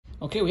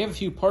Okay, we have a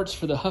few parts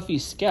for the Huffy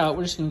Scout.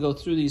 We're just going to go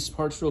through these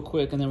parts real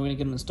quick, and then we're going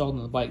to get them installed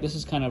on the bike. This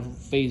is kind of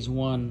phase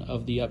one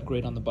of the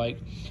upgrade on the bike.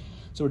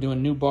 So we're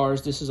doing new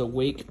bars. This is a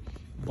Wake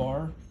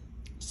bar,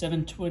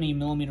 720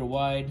 millimeter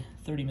wide,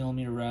 30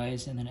 millimeter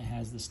rise, and then it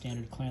has the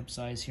standard clamp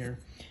size here.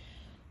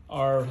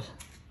 Our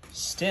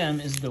stem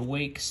is the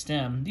Wake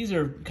stem. These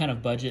are kind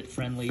of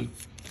budget-friendly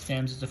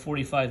stems. It's a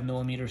 45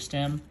 millimeter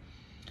stem.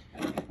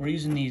 We're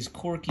using these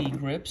Corky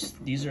grips.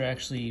 These are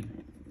actually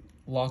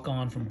lock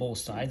on from both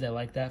sides. I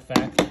like that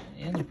fact,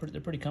 and they're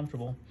pretty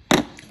comfortable.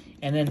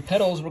 And then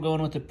pedals, we're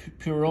going with the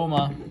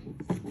Puroma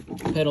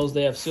pedals.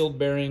 They have sealed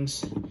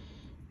bearings.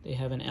 They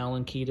have an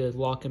Allen key to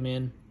lock them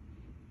in.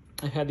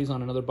 I've had these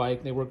on another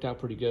bike. They worked out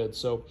pretty good.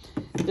 So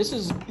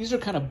these are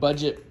kind of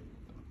budget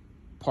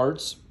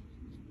parts.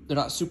 They're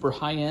not super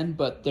high end,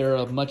 but they're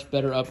a much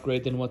better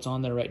upgrade than what's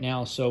on there right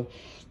now. So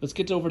let's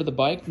get over to the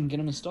bike and get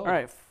them installed. All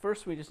right,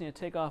 first we just need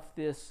to take off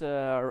this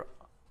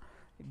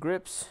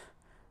grips,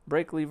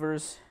 brake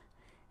levers,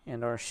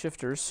 and our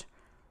shifters.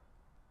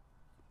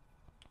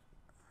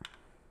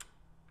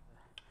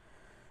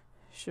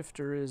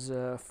 Shifter is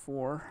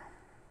 4.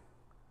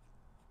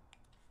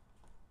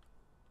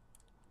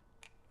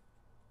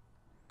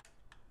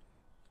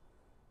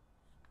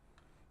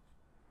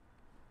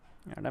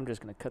 All right, I'm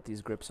just going to cut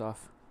these grips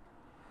off.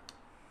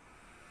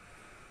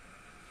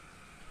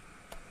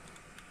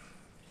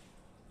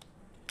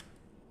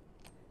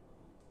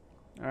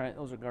 All right,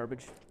 those are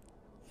garbage.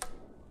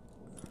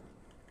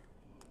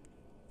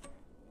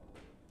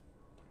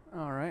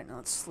 All right, now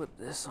let's slip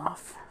this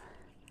off.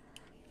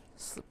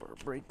 Slip our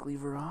brake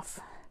lever off.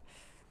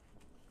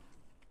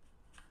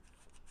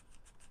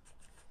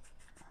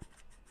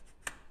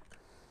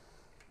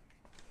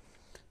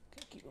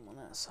 Okay, keep them on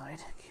that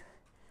side.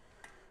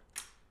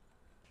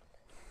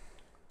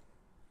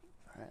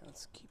 All right,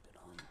 let's keep it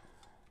on.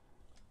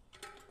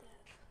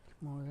 Keep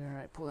them over there. All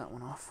right, pull that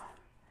one off.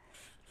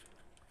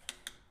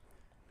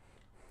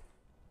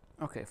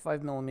 Okay,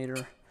 5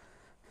 millimeter.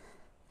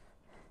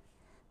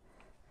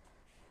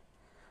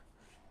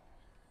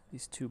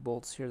 These 2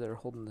 bolts here that are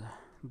holding the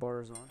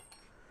bars on.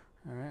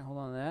 All right, hold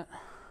on to that. All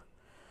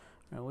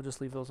right, we'll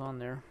just leave those on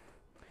there.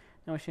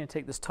 Now we're going to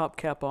take this top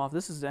cap off.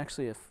 This is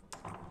actually a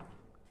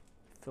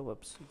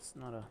Phillips. It's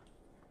not a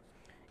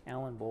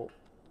Allen bolt,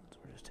 so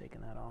we're just taking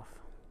that off.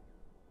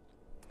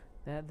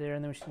 That there,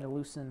 and then we're just going to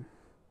loosen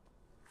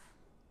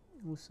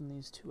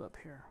these 2 up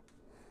here.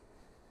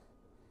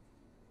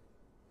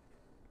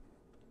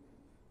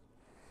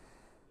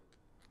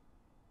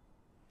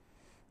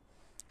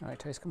 All right,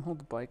 Tice, come hold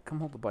the bike. Come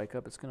hold the bike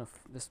up. It's gonna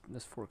this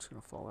fork's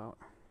gonna fall out.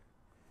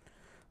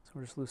 So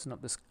we're just loosening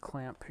up this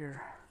clamp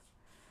here.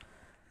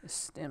 This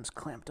stem's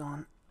clamped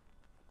on.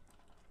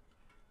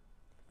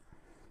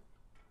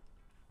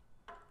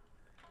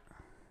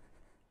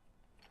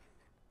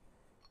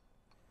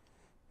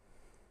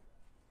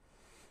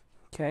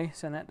 Okay,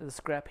 send that to the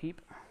scrap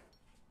heap.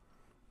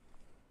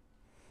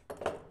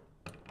 All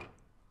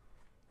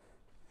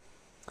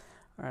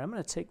right, I'm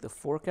gonna take the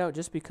fork out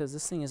just because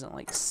this thing isn't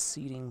like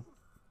seating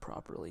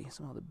properly.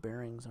 Somehow the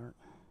bearings aren't.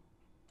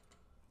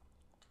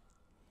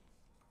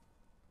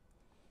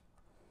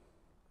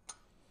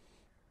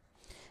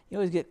 You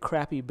always get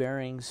crappy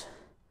bearings.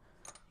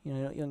 You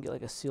know, you don't get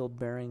like a sealed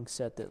bearing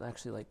set that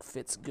actually like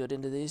fits good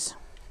into these.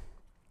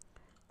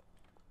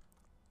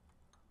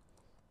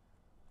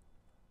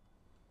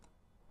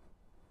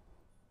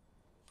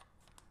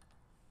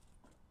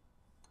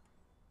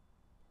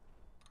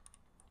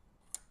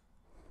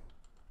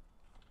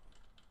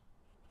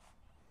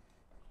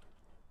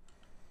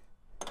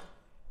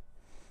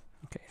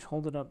 Okay,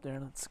 hold it up there.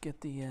 Let's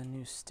get the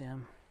new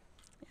stem.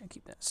 Yeah,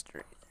 keep that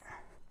straight there.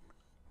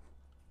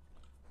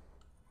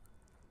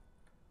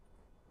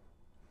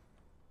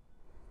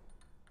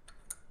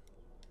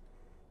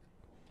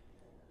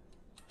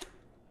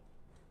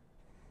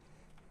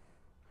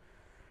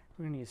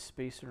 We're gonna need a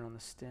spacer on the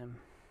stem.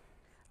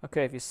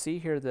 Okay, if you see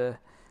here, the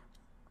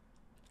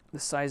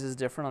size is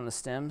different on the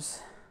stems.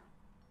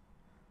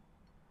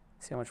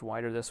 See how much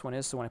wider this one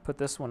is? So when I put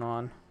this one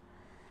on,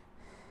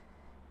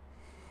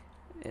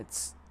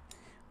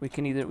 we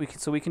can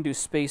do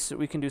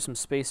some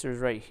spacers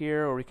right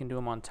here, or we can do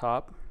them on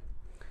top.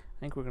 I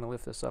think we're going to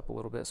lift this up a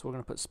little bit, so we're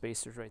going to put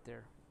spacers right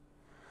there.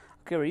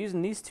 Okay, we're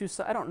using these 2.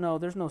 I don't know,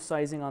 there's no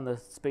sizing on the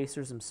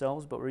spacers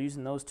themselves, but we're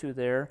using those 2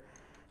 there.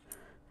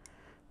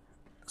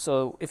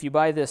 So if you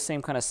buy this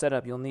same kind of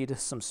setup, you'll need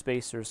some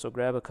spacers. So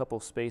grab a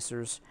couple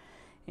spacers,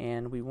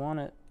 and we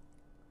want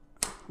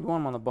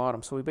them on the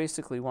bottom. So we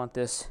basically want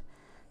this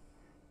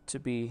to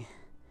be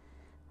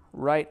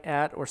right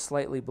at or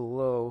slightly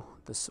below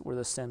where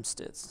the stem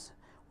sits.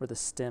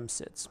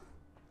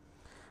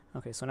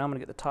 Okay, so now I'm going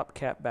to get the top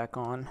cap back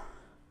on.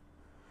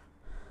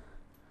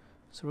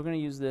 So we're going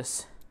to use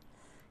this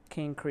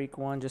Cane Creek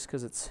one just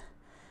because it's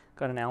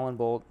got an Allen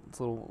bolt. It's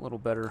a little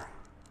better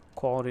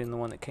quality than the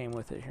one that came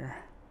with it here.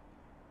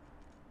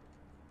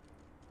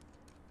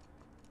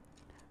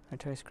 All right,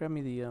 Tice, grab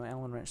me the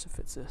Allen wrench that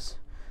fits this.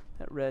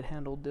 That red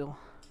handled deal.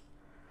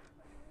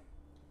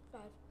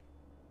 5.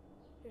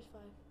 Here's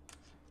 5.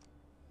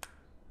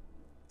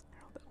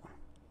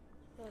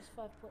 was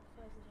 5.5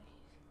 degrees.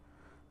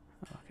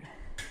 Okay.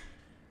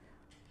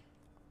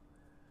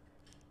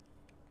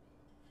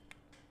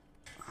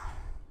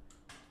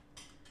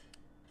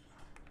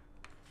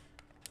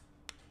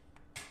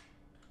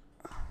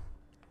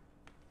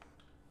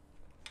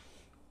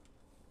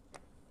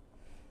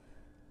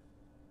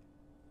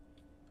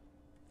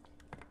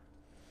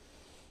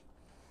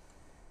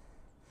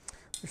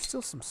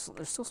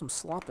 There's still some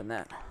slop in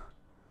that.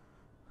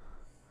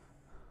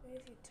 Maybe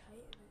if you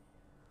tighten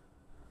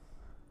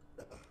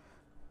it.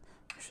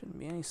 There shouldn't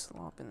be any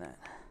slop in that.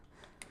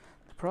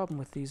 The problem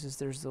with these is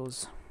there's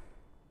those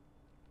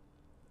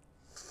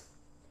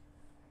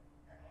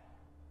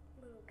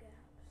Little gaps.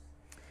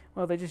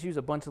 well, they just use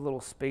a bunch of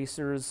little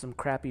spacers, some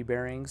crappy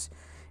bearings,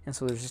 and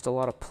so there's just a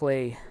lot of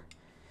play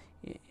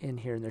in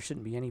here, and there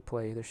shouldn't be any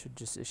play. It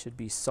should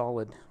be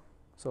solid.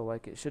 So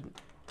like it shouldn't.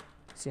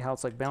 See how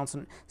it's like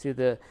bouncing? See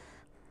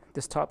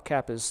this top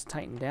cap is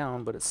tightened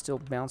down, but it's still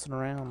bouncing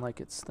around like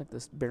it's like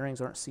the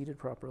bearings aren't seated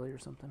properly or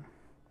something.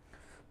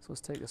 So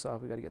let's take this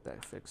off. We got to get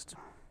that fixed.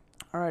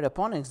 All right,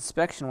 upon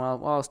inspection, while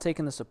I was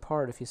taking this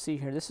apart, if you see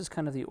here, this is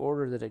kind of the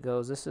order that it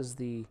goes. This is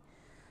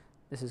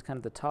kind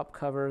of the top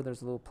cover.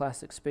 There's a little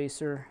plastic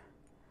spacer,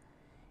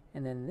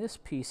 and then this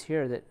piece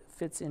here that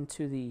fits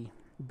into the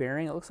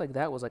bearing. It looks like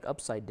that was like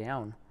upside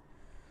down.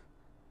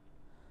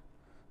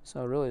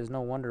 So really, there's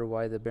no wonder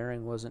why the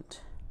bearing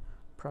wasn't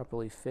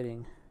properly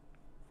fitting,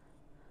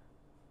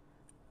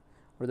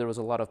 or there was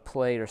a lot of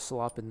play or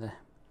slop in the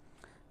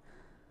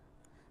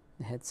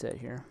headset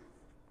here.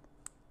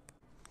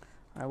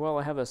 All right, while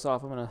I have this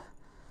off, I'm going to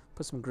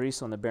put some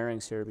grease on the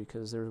bearings here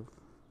because there's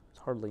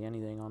hardly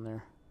anything on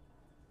there.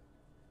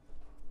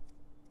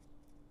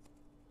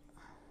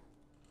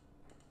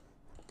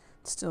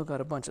 Still got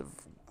a bunch of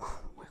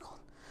wiggle.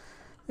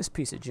 This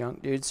piece of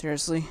junk, dude,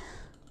 seriously.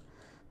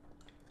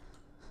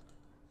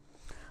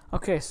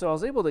 Okay, so I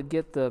was able to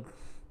get the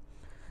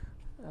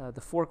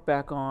fork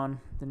back on,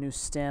 the new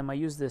stem. I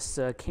used this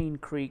Cane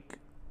Creek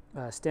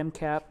stem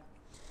cap,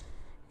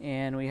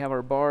 and we have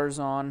our bars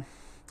on.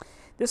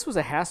 This was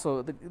a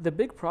hassle. The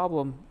big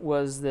problem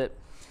was that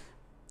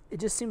it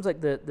just seems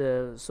like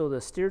the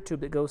steer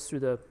tube that goes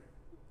through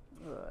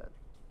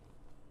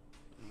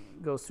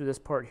this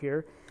part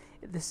here.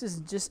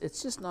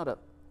 It's just not a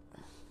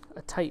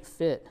tight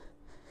fit.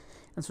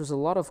 And so there's a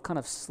lot of kind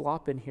of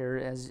slop in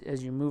here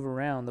as you move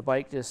around. The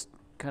bike just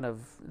kind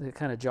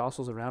of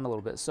jostles around a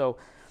little bit. So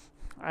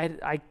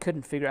I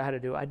couldn't figure out how to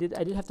do it.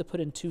 I did have to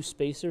put in 2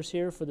 spacers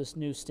here for this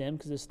new stem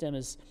because this stem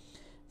is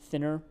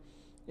thinner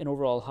in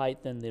overall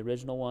height than the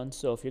original one.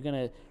 So if you're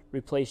going to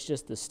replace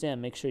just the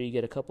stem, make sure you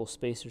get a couple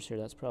spacers here.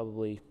 That's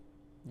probably,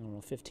 I don't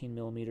know, 15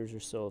 millimeters or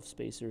so of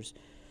spacers.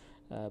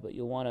 But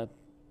you'll want to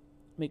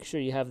make sure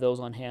you have those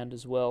on hand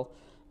as well.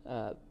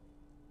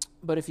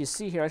 But if you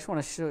see here, I just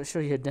want to show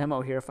you a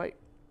demo here. If I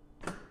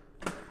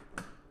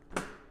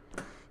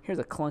hear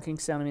the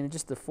clunking sound, I mean,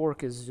 just the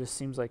fork just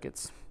seems like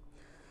it's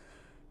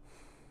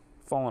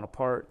falling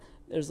apart.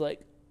 There's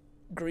like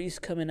grease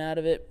coming out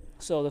of it,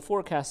 so the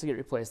fork has to get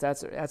replaced.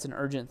 That's an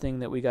urgent thing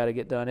that we got to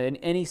get done. And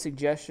any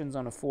suggestions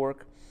on a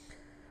fork,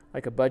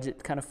 like a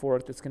budget kind of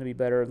fork that's going to be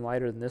better and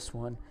lighter than this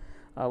one,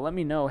 let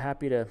me know.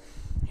 Happy to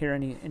hear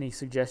any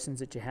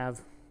suggestions that you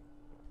have.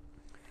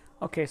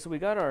 Okay, so we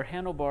got our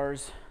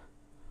handlebars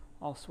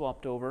all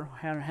swapped over.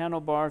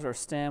 Handlebars, our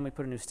stem, we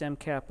put a new stem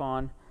cap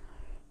on.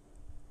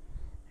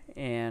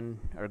 And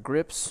our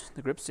grips,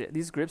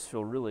 these grips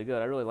feel really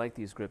good. I really like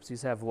these grips.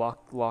 These have they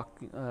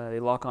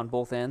lock on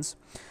both ends.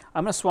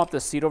 I'm going to swap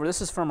this seat over.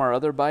 This is from our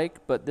other bike,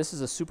 but this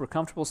is a super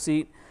comfortable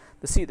seat.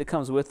 The seat that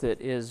comes with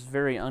it is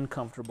very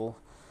uncomfortable.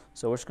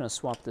 So we're just going to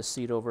swap this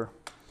seat over,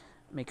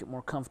 make it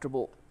more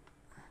comfortable.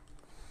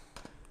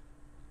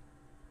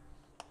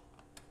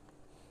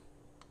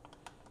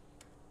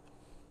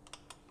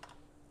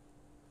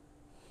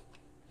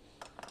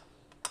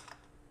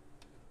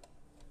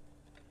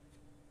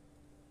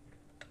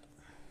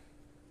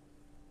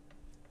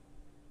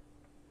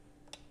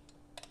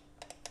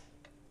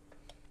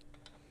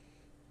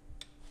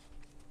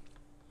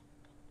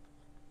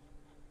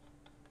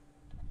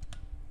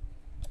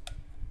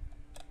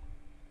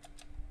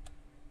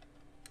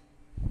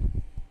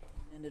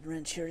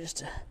 Wrench here just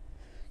to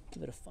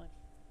give it a fun.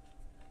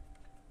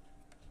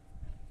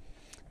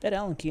 That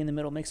Allen key in the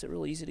middle makes it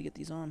really easy to get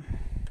these on.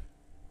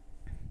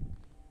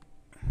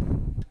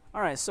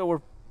 Alright, so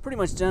we're pretty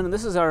much done. And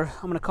this is I'm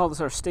going to call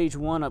this our stage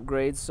 1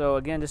 upgrade. So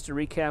again, just to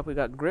recap, we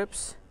got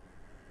grips,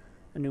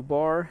 a new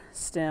bar,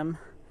 stem.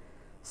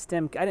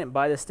 I didn't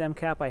buy the stem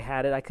cap, I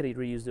had it. I could have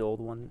reused the old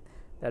one.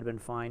 That'd have been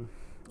fine.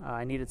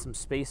 I needed some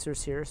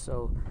spacers here,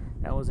 so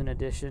that was an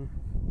addition.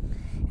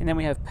 And then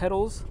we have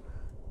pedals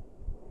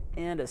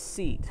and a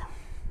seat.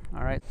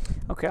 All right.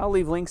 Okay, I'll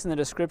leave links in the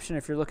description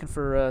if you're looking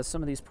for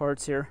some of these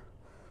parts here.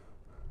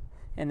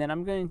 And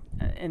then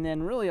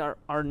really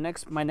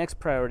my next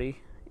priority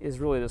is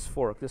really this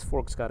fork. This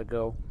fork's got to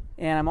go.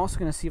 And I'm also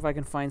going to see if I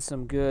can find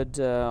some good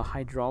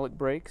hydraulic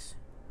brakes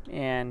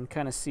and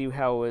kind of see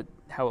how it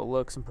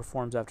looks and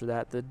performs after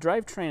that. The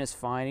drivetrain is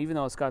fine, even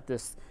though it's got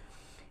this,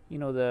 you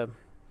know, the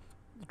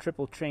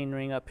triple chain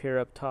ring up here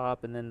up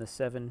top, and then the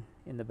 7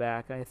 in the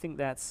back. I think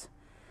that's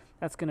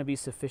going to be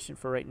sufficient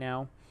for right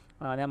now.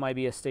 That might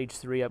be a stage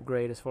 3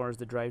 upgrade as far as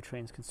the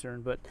drivetrain is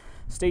concerned, but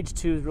stage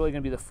 2 is really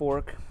going to be the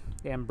fork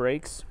and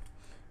brakes.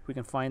 If we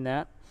can find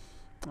that,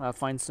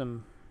 find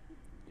some,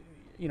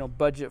 you know,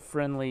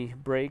 budget-friendly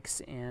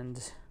brakes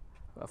and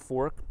a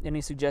fork.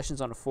 Any suggestions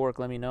on a fork?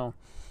 Let me know.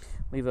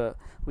 Leave a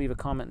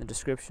comment in the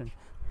description.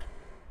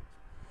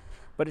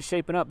 But it's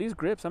shaping up. These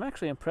grips, I'm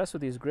actually impressed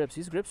with these grips.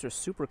 These grips are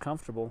super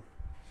comfortable.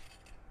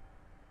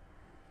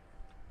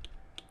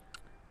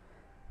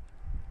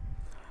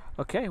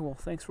 Okay, well,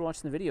 thanks for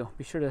watching the video.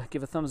 Be sure to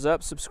give a thumbs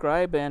up,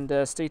 subscribe,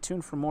 and stay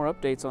tuned for more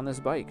updates on this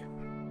bike.